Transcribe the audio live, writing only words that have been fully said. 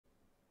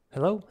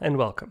Hello and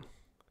welcome.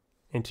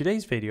 In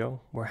today's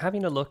video, we're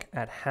having a look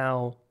at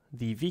how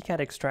the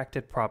Vcad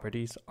extracted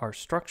properties are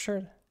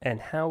structured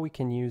and how we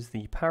can use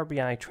the Power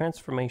BI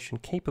transformation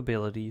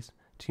capabilities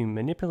to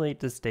manipulate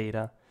this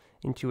data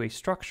into a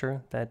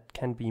structure that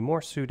can be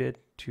more suited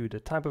to the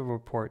type of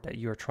report that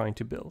you're trying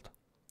to build.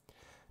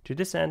 To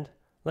this end,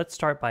 let's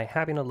start by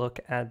having a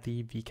look at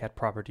the Vcad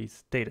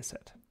properties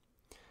dataset.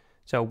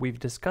 So we've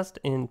discussed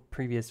in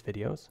previous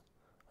videos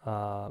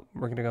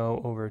we're going to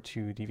go over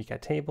to the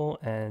Vcad table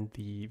and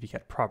the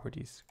Vcad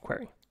properties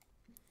query.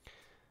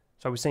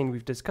 So I was saying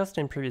we've discussed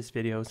in previous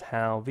videos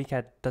how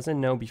Vcad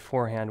doesn't know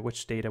beforehand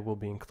which data will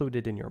be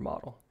included in your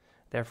model.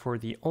 Therefore,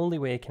 the only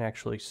way it can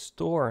actually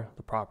store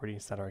the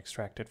properties that are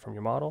extracted from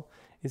your model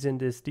is in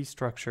this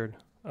destructured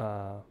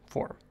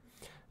form.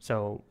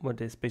 So what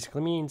this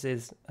basically means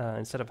is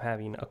instead of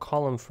having a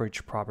column for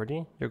each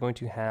property, you're going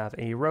to have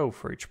a row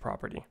for each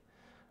property,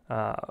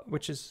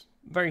 which is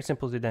very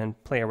simple to then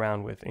play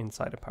around with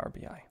inside of Power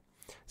BI.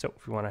 So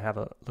if we want to have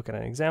a look at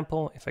an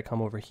example, if I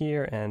come over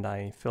here and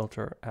I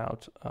filter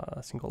out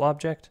a single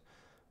object,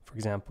 for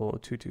example,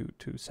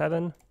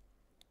 2227,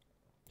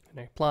 and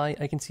I apply,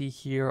 I can see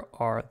here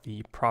are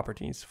the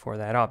properties for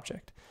that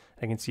object.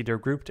 I can see they're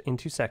grouped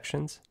into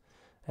sections,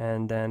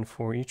 and then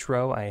for each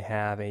row I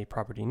have a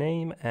property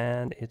name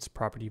and its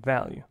property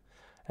value.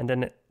 And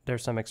then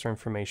there's some extra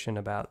information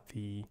about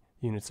the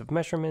units of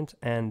measurement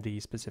and the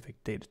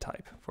specific data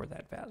type for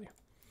that value.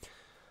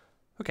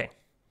 Okay,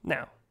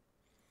 now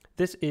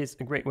this is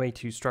a great way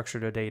to structure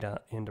the data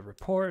in the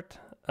report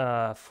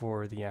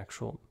for the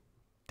actual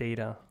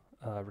data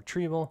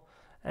retrieval.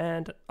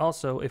 And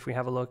also, if we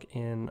have a look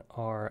in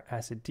our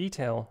asset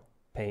detail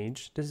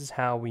page, this is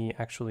how we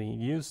actually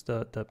use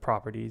the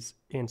properties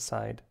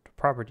inside the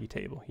property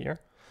table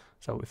here.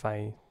 So if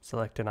I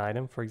select an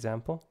item, for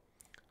example,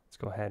 let's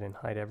go ahead and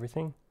hide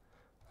everything.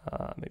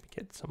 Maybe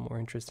get some more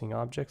interesting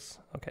objects.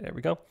 Okay, there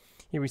we go.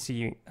 Here we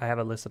see I have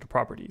a list of the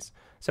properties.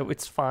 So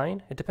it's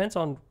fine. It depends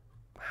on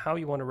how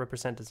you want to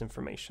represent this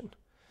information.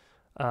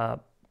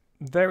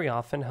 Very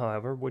often,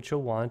 however, what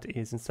you'll want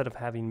is, instead of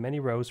having many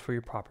rows for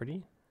your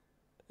property,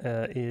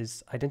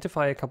 is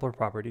identify a couple of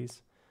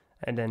properties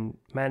and then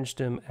manage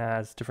them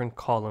as different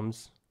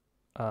columns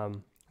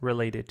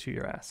related to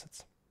your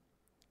assets.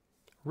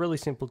 Really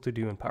simple to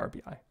do in Power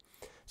BI.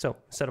 So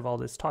instead of all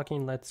this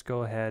talking, let's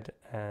go ahead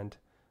and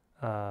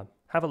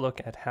have a look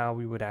at how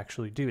we would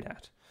actually do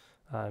that.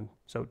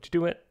 So to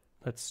do it,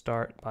 let's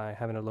start by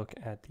having a look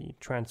at the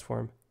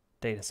transform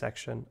data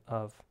section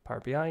of Power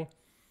BI.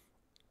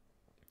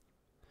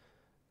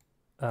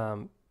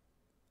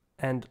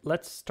 And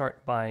let's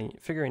start by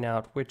figuring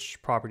out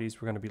which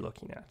properties we're going to be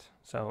looking at.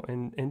 So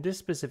in this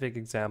specific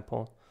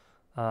example,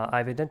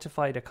 I've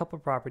identified a couple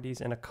of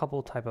properties and a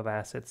couple type of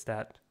assets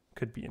that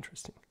could be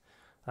interesting.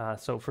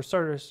 So for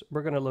starters,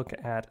 we're going to look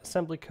at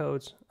assembly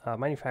codes,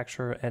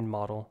 manufacturer, and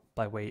model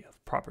by way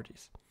of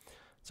properties.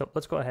 So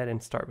let's go ahead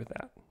and start with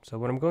that. So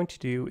what I'm going to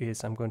do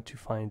is I'm going to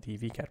find the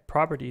Vcad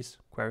properties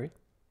query,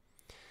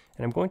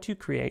 and I'm going to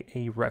create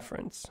a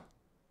reference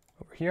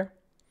over here.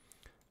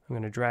 I'm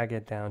going to drag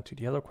it down to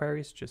the other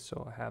queries just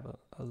so I have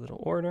a little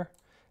order,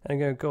 and I'm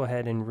going to go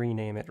ahead and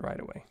rename it right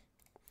away.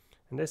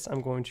 And this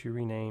I'm going to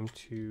rename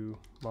to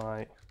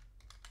my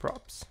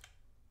props.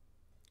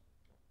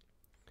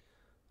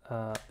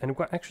 And I'm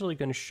actually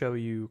going to show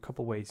you a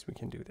couple ways we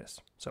can do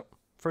this. So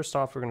first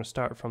off, we're going to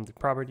start from the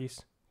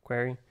properties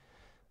query,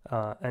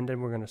 and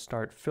then we're going to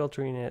start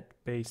filtering it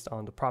based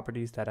on the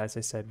properties that, as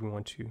I said, we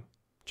want to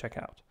check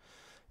out.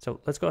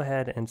 So let's go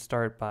ahead and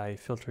start by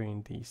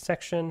filtering the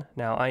section.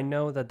 Now I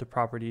know that the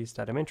properties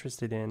that I'm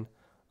interested in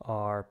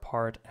are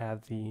part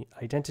of the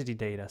identity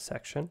data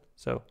section.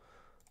 So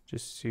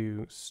just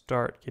to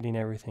start getting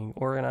everything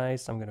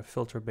organized, I'm going to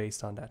filter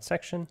based on that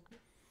section.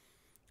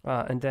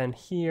 And then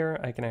here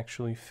I can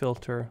actually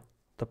filter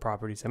the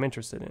properties I'm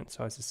interested in.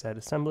 So as I said,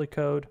 assembly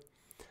code,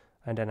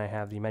 and then I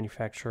have the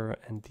manufacturer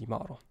and the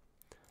model.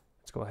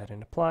 Let's go ahead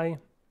and apply.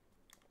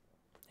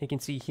 You can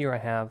see here I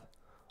have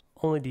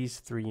only these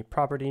three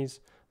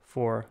properties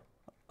for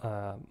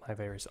my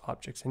various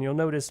objects. And you'll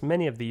notice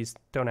many of these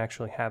don't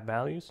actually have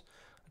values.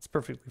 It's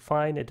perfectly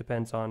fine. It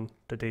depends on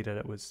the data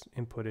that was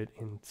inputted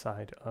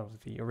inside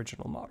of the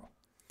original model.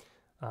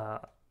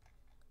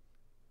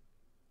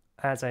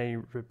 As a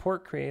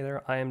report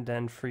creator, I am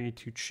then free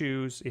to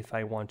choose if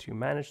I want to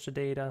manage the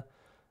data.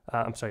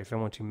 If I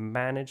want to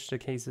manage the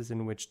cases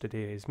in which the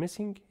data is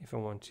missing, if I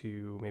want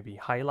to maybe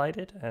highlight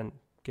it and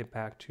get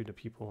back to the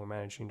people who are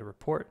managing the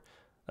report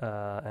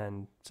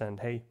and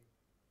send, hey,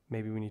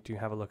 maybe we need to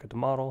have a look at the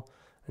model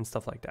and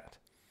stuff like that.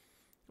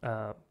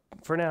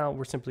 For now,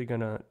 we're simply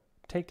going to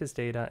take this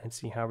data and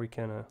see how we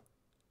can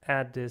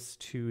add this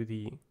to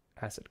the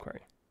asset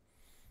query.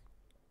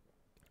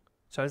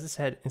 So as I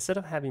said, instead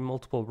of having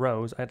multiple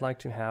rows, I'd like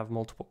to have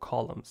multiple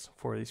columns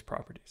for these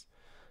properties.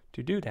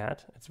 To do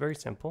that, it's very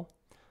simple.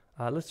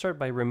 Let's start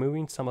by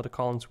removing some of the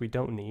columns we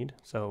don't need.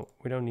 So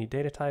we don't need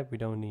data type, we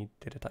don't need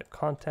data type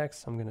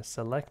context. I'm going to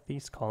select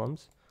these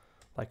columns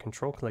by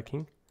control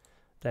clicking,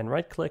 then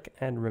right click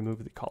and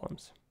remove the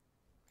columns.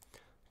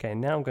 Okay,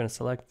 now I'm going to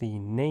select the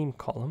name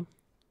column,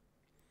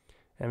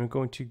 and I'm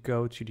going to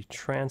go to the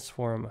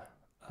transform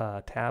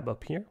tab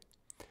up here,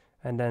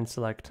 and then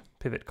select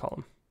pivot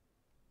column.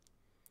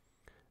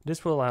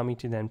 This will allow me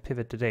to then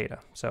pivot the data.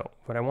 So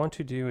what I want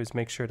to do is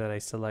make sure that I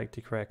select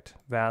the correct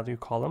value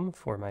column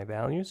for my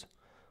values,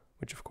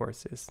 which of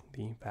course is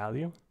the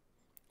value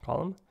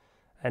column.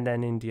 And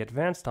then in the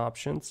advanced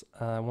options,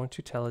 I want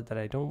to tell it that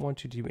I don't want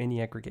to do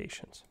any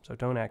aggregations. So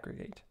don't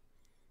aggregate.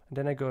 And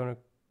then I go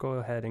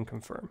ahead and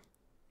confirm.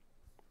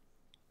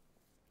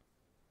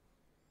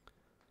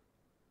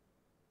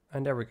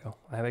 And there we go.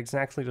 I have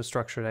exactly the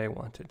structure that I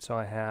wanted. So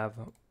I have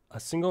a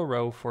single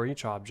row for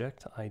each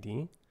object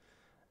ID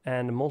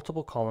and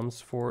multiple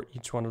columns for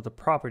each one of the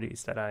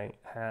properties that I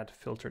had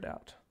filtered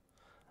out.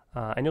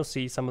 And you'll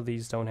see some of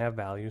these don't have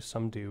values,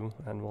 some do,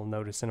 and we'll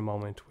notice in a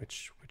moment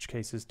which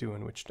cases do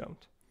and which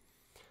don't.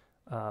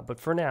 But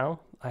for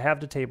now, I have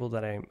the table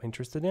that I'm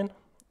interested in,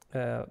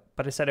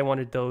 but I said I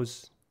wanted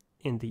those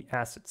in the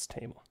assets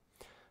table.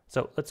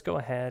 So let's go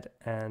ahead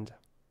and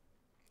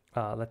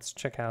let's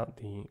check out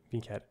the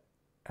Vcad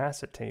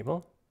asset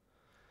table.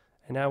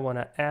 And now I want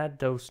to add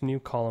those new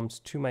columns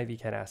to my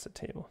Vcad asset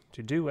table.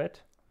 To do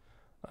it,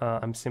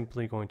 I'm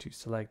simply going to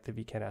select the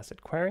Vcad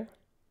asset query,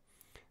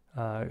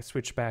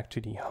 switch back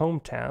to the home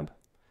tab,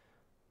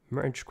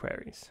 merge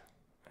queries.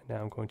 And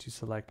now I'm going to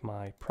select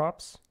my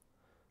props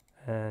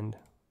and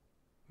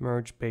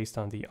merge based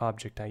on the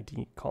object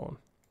ID column.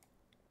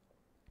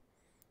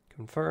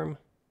 Confirm.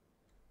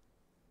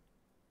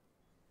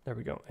 There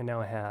we go. And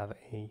now I have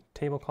a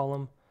table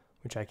column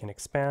which I can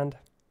expand.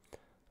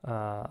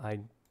 I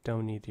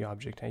don't need the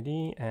object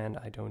ID and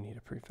I don't need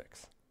a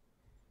prefix.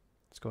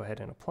 Let's go ahead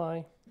and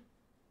apply.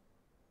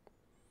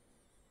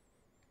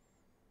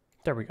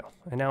 There we go.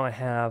 And now I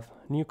have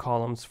new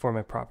columns for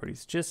my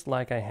properties, just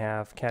like I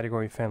have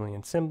category, family,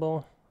 and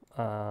symbol.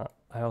 I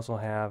also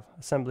have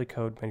assembly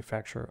code,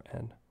 manufacturer,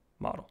 and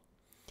model.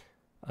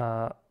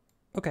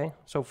 Okay,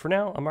 so for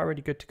now, I'm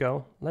already good to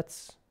go.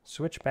 Let's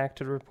switch back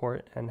to the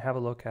report and have a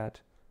look at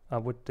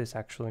what this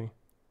actually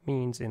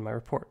means in my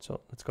report.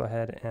 So let's go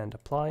ahead and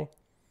apply.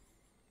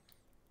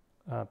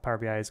 Power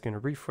BI is going to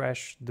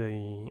refresh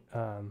the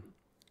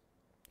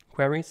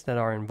queries that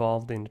are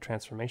involved in the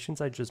transformations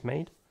I just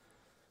made.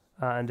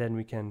 And then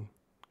we can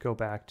go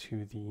back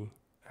to the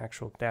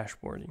actual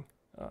dashboarding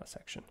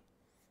section.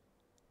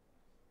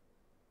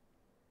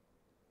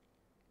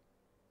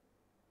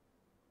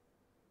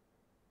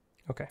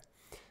 Okay.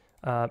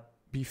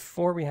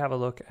 Before we have a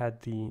look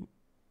at the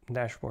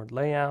dashboard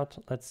layout,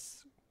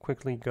 let's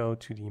quickly go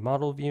to the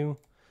model view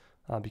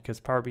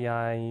because Power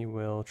BI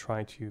will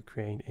try to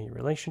create a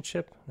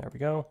relationship. There we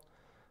go.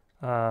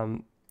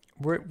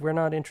 We're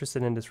not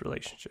interested in this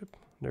relationship.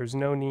 There's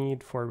no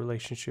need for a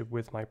relationship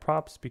with my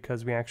props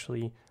because we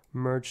actually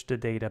merged the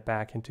data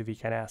back into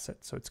Vcad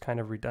assets, so it's kind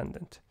of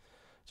redundant.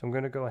 So I'm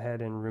going to go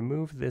ahead and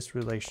remove this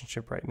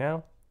relationship right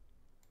now.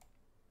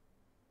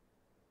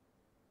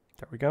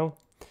 There we go.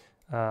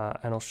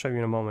 And I'll show you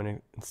in a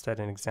moment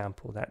instead an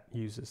example that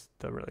uses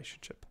the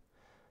relationship.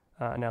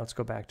 Now let's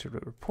go back to the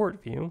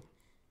report view.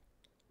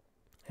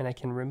 And I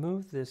can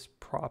remove this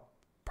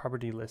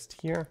property list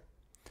here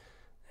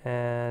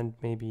and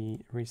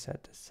maybe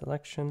reset the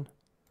selection.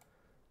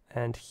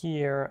 And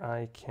here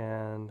I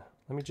can,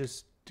 let me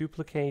just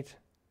duplicate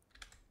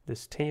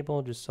this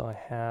table just so I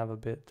have a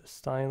bit the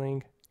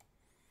styling,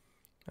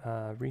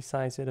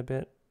 resize it a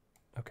bit.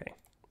 Okay,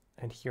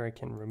 and here I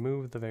can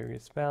remove the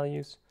various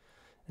values.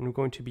 And we're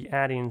going to be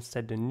adding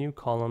instead the new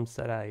columns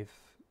that I've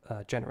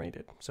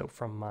generated. So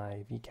from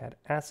my Vcad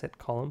asset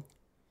column,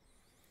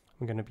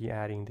 I'm going to be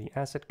adding the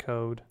asset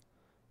code,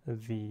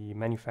 the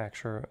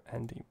manufacturer,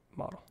 and the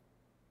model.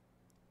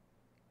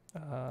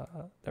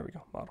 There we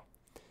go, model.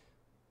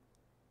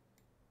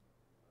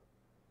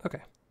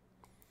 Okay.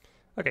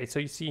 Okay, so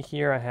you see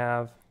here I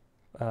have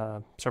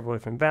several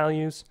different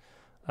values.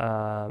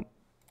 Now,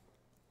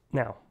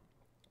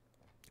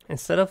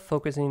 instead of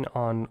focusing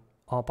on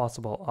all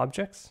possible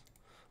objects,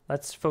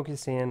 let's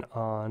focus in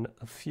on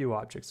a few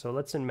objects. So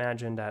let's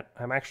imagine that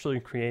I'm actually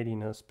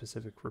creating a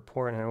specific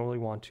report and I only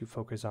want to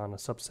focus on a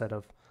subset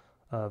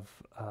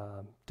of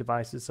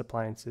devices,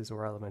 appliances,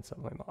 or elements of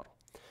my model.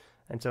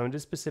 And so in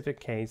this specific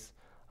case,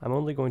 I'm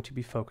only going to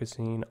be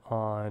focusing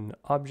on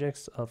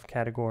objects of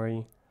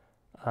category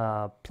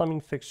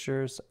plumbing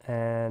fixtures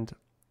and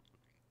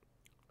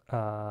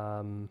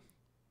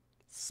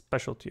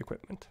specialty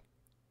equipment.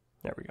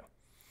 There we go.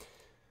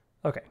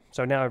 Okay,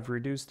 so now I've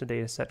reduced the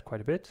data set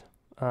quite a bit.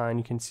 And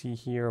you can see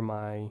here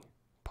my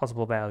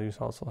possible values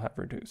also have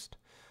reduced.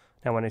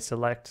 Now when I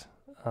select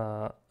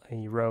a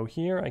row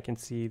here, I can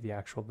see the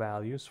actual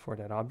values for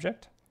that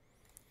object.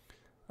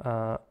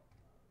 And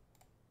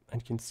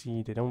you can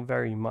see they don't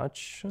vary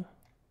much.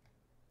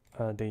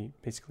 They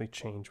basically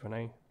change when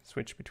I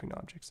switch between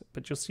objects.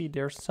 But you'll see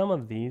there are some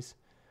of these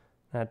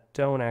that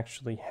don't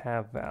actually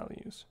have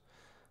values.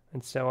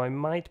 And so I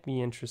might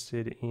be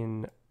interested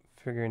in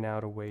figuring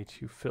out a way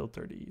to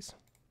filter these.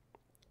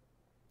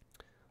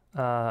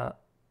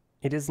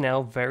 It is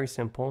now very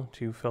simple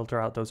to filter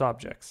out those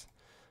objects.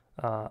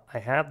 I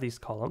have these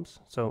columns.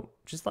 So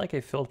just like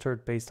I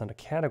filtered based on a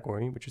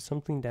category, which is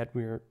something that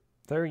we're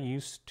very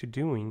used to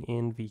doing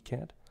in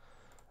Vcad,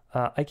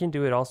 I can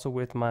do it also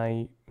with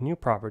my new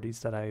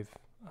properties that I've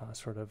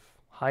sort of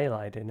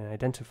highlighted and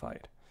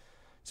identified.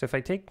 So if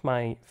I take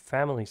my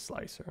family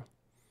slicer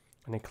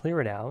and I clear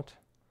it out,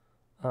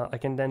 I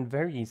can then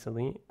very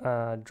easily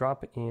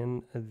drop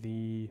in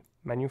the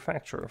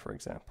manufacturer, for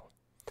example.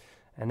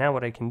 And now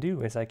what I can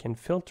do is I can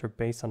filter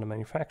based on the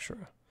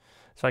manufacturer.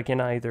 So I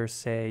can either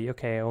say,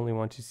 okay, I only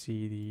want to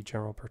see the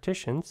general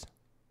partitions,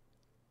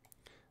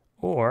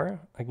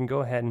 or I can go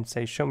ahead and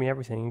say, show me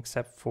everything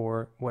except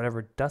for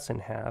whatever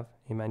doesn't have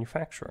a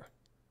manufacturer.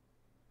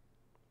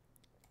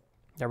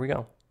 There we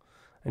go.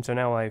 And so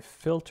now I've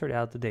filtered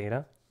out the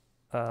data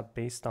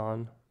based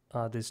on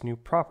this new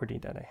property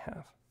that I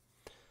have.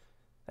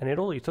 And it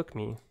only took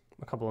me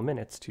a couple of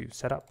minutes to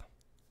set up.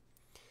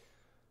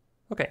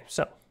 Okay,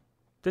 so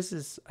this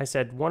is, I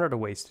said, one of the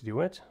ways to do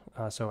it.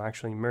 So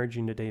actually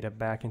merging the data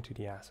back into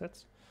the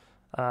assets.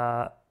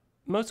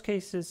 Most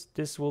cases,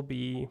 this will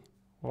be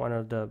one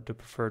of the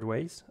preferred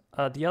ways.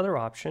 The other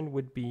option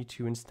would be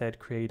to instead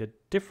create a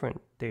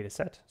different data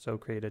set. So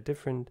create a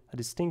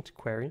distinct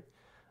query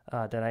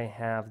that I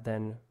have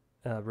then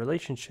a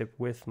relationship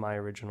with my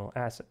original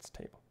assets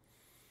table.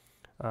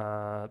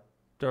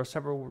 There are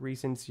several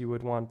reasons you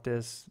would want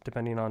this,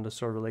 depending on the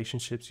sort of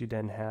relationships you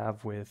then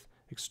have with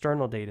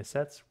external data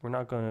sets. We're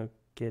not going to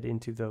get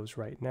into those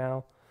right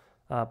now,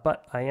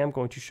 but I am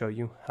going to show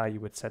you how you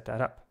would set that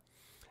up.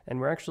 And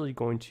we're actually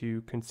going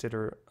to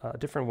consider a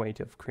different way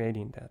of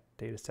creating that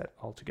data set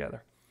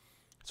altogether.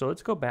 So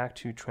let's go back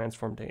to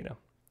transform data.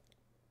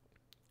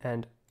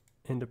 And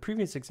in the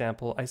previous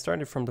example, I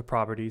started from the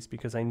properties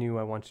because I knew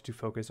I wanted to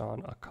focus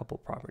on a couple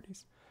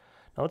properties.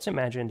 Now let's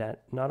imagine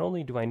that not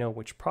only do I know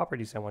which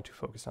properties I want to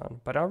focus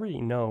on, but I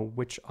already know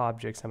which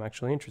objects I'm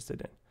actually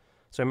interested in.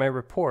 So in my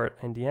report,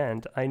 in the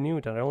end, I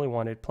knew that I only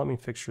wanted plumbing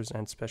fixtures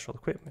and special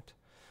equipment.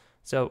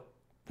 So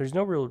there's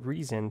no real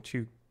reason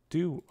to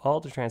do all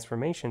the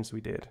transformations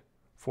we did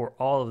for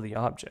all of the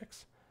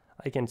objects.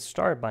 I can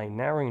start by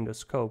narrowing the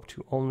scope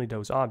to only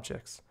those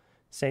objects,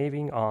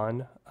 saving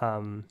on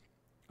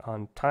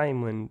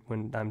time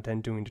when I'm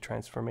then doing the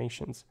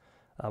transformations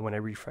when I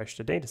refresh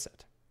the data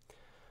set.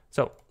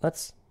 So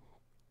let's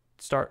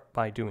start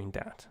by doing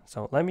that.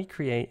 So let me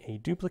create a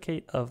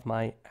duplicate of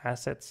my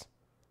assets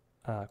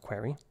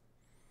query.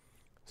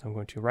 So I'm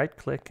going to right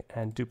click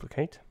and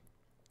duplicate.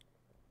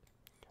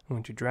 I'm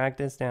going to drag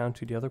this down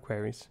to the other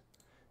queries.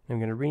 And I'm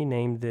going to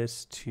rename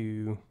this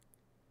to,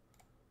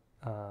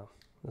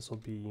 this will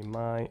be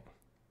my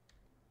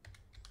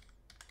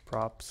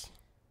props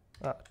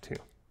 2.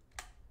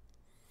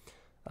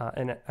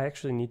 And I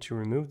actually need to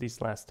remove these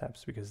last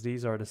steps because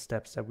these are the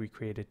steps that we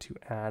created to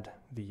add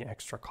the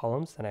extra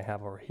columns that I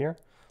have over here.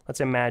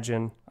 Let's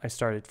imagine I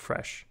started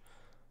fresh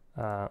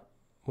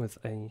with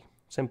a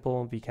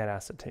simple Vcad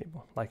asset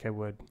table, like I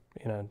would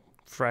in a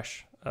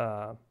fresh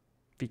Vcad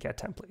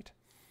template.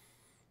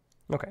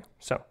 Okay,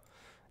 so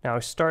now I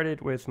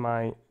started with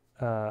my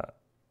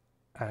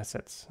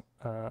assets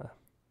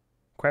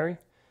query.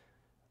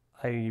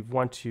 I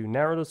want to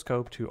narrow the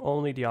scope to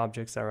only the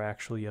objects that are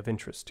actually of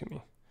interest to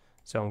me.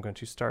 So I'm going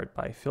to start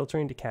by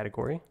filtering the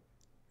category.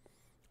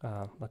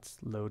 Let's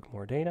load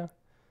more data.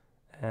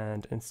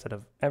 And instead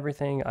of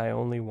everything, I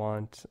only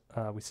want,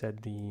 we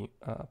said, the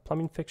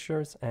plumbing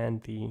fixtures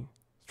and the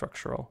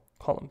structural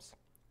columns.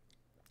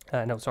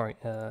 No, sorry,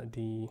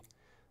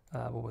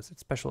 what was it?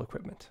 Special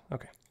equipment.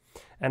 Okay.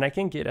 And I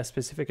can get as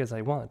specific as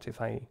I want.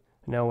 If I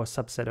know a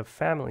subset of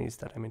families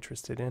that I'm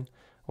interested in,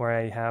 or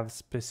I have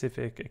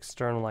specific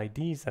external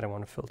IDs that I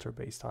want to filter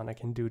based on, I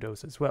can do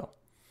those as well.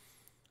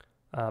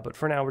 But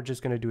for now, we're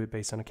just going to do it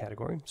based on a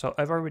category. So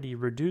I've already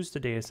reduced the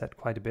data set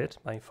quite a bit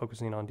by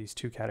focusing on these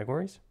 2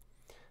 categories.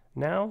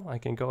 Now I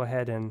can go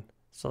ahead and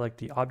select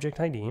the object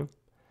ID.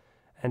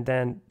 And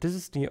then this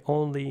is the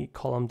only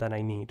column that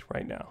I need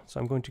right now.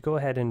 So I'm going to go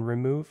ahead and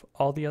remove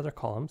all the other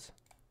columns.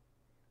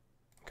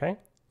 Okay.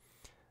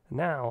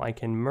 Now I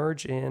can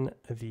merge in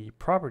the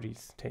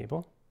properties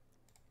table.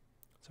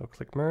 So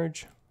click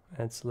merge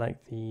and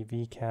select the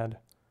Vcad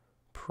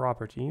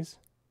properties.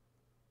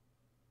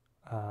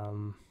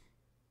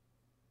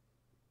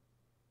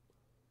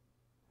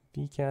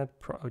 Vcad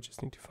Pro, I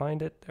just need to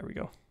find it. There we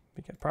go.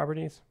 Vcad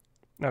properties.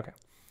 Okay.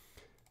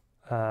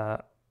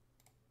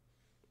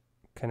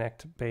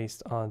 Connect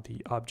based on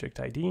the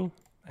object ID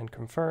and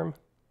confirm.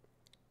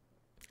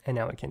 And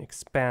now I can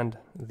expand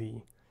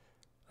the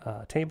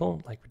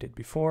table like we did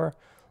before.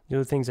 The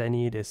other things I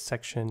need is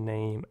section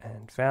name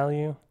and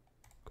value.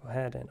 Go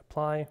ahead and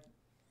apply.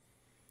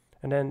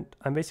 And then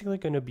I'm basically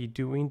going to be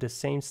doing the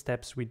same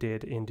steps we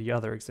did in the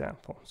other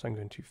example. So I'm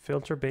going to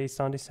filter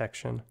based on the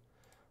section.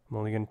 I'm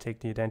only going to take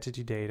the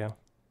identity data.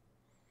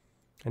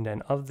 And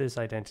then of this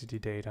identity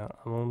data,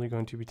 I'm only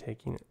going to be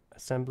taking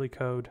assembly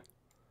code,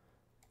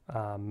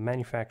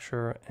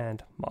 manufacturer,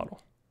 and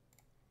model.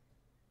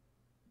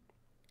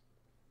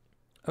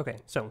 Okay,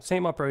 so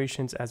same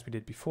operations as we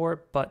did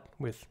before, but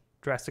with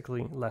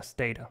drastically less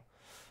data.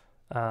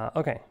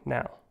 Okay,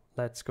 now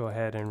let's go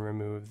ahead and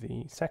remove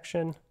the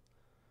section,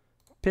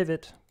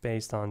 pivot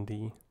based on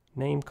the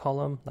name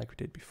column like we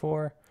did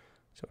before.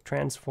 So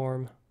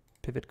transform,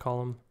 pivot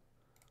column,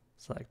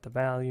 select the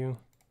value,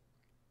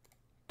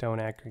 don't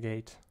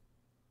aggregate.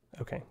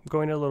 Okay, I'm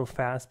going a little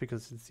fast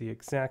because it's the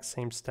exact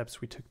same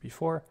steps we took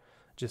before,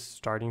 just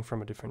starting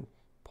from a different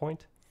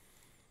point.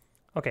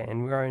 Okay,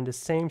 and we are in the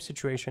same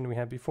situation we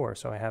had before.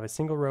 So I have a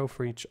single row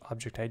for each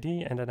object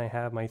ID, and then I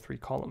have my 3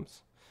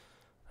 columns.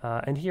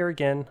 And here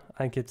again,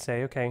 I could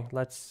say, okay,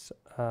 let's,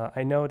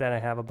 I know that I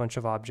have a bunch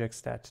of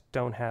objects that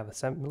don't have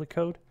assembly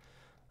code.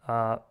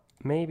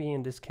 Maybe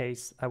in this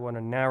case, I want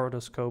to narrow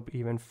the scope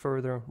even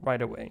further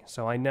right away.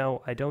 So I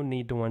know I don't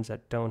need the ones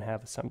that don't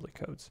have assembly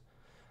codes.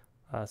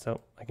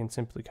 So I can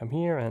simply come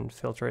here and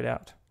filter it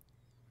out.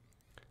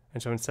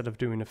 And so instead of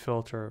doing a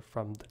filter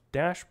from the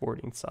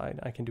dashboarding side,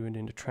 I can do it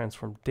in the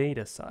transform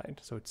data side.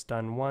 So it's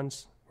done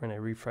once when I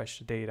refresh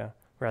the data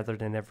rather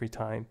than every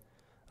time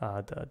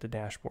the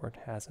dashboard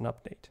has an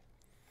update.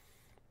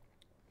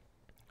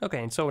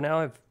 Okay, and so now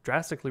I've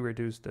drastically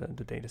reduced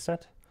the data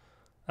set.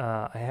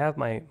 I have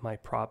my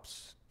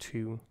props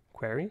to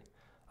query.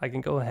 I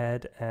can go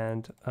ahead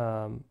and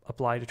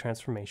apply the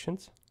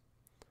transformations.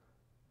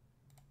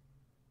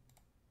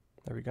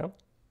 There we go.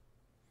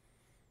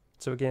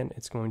 So again,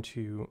 it's going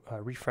to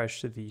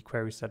refresh the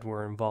queries that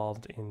were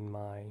involved in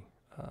my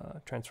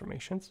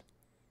transformations.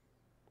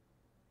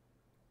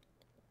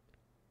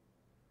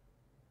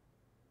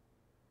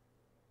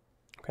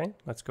 Okay,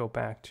 let's go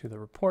back to the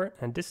report,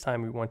 and this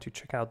time we want to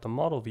check out the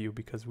model view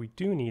because we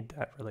do need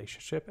that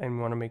relationship and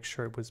we want to make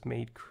sure it was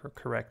made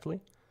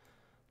correctly.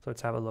 So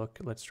let's have a look.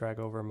 Let's drag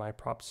over my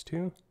props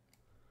 2.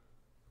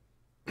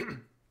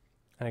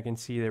 And I can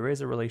see there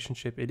is a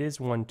relationship. It is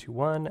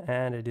 1-to-1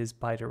 and it is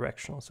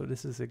bidirectional. So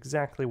this is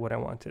exactly what I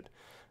wanted.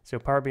 So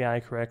Power BI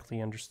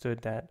correctly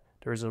understood that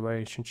there is a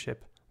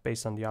relationship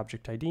based on the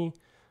object ID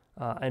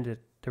and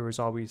there was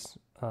always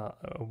a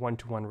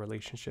 1-to-1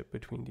 relationship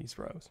between these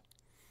rows.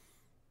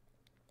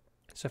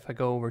 So if I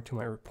go over to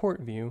my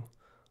report view,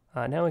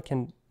 now I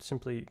can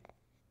simply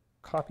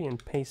copy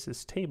and paste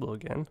this table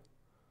again,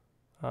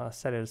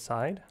 set it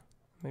aside.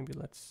 Maybe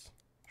let's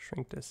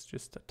shrink this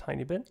just a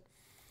tiny bit.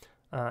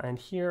 And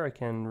here I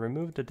can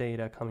remove the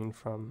data coming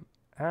from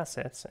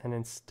assets and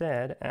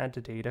instead add the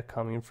data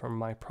coming from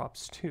my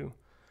props 2.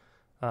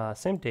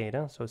 Same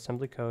data, so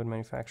assembly code,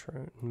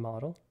 manufacturer, and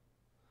model.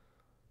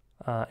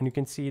 And you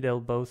can see they'll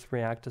both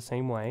react the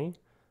same way.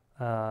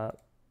 The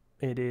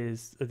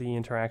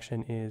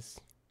interaction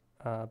is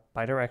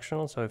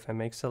bidirectional, so if I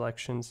make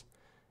selections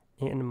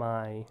in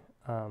my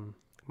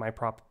my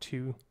prop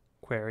 2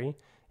 query,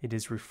 it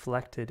is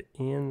reflected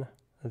in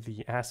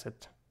the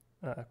asset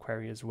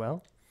query as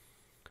well.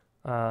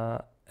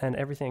 And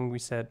everything we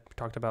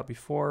talked about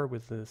before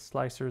with the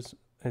slicers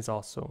is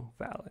also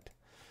valid.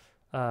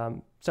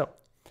 So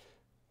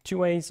 2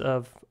 ways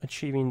of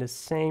achieving the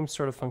same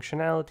sort of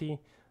functionality.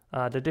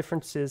 The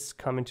differences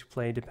come into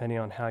play depending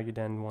on how you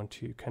then want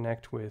to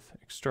connect with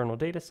external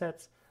data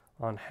sets,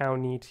 on how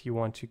neat you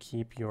want to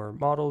keep your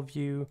model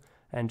view,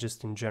 and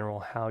just in general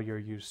how you're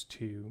used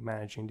to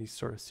managing these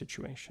sort of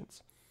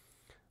situations.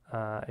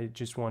 I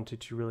just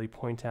wanted to really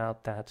point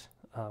out that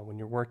when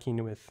you're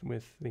working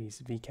with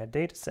these Vcad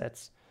data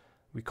sets,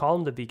 we call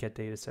them the Vcad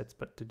data sets,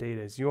 but the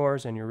data is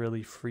yours and you're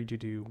really free to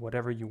do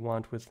whatever you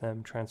want with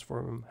them,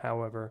 transform them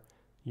however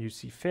you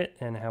see fit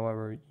and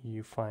however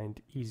you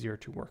find easier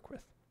to work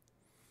with.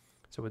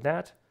 So with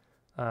that,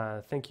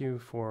 thank you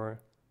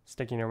for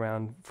sticking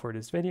around for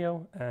this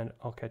video, and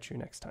I'll catch you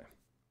next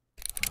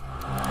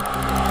time.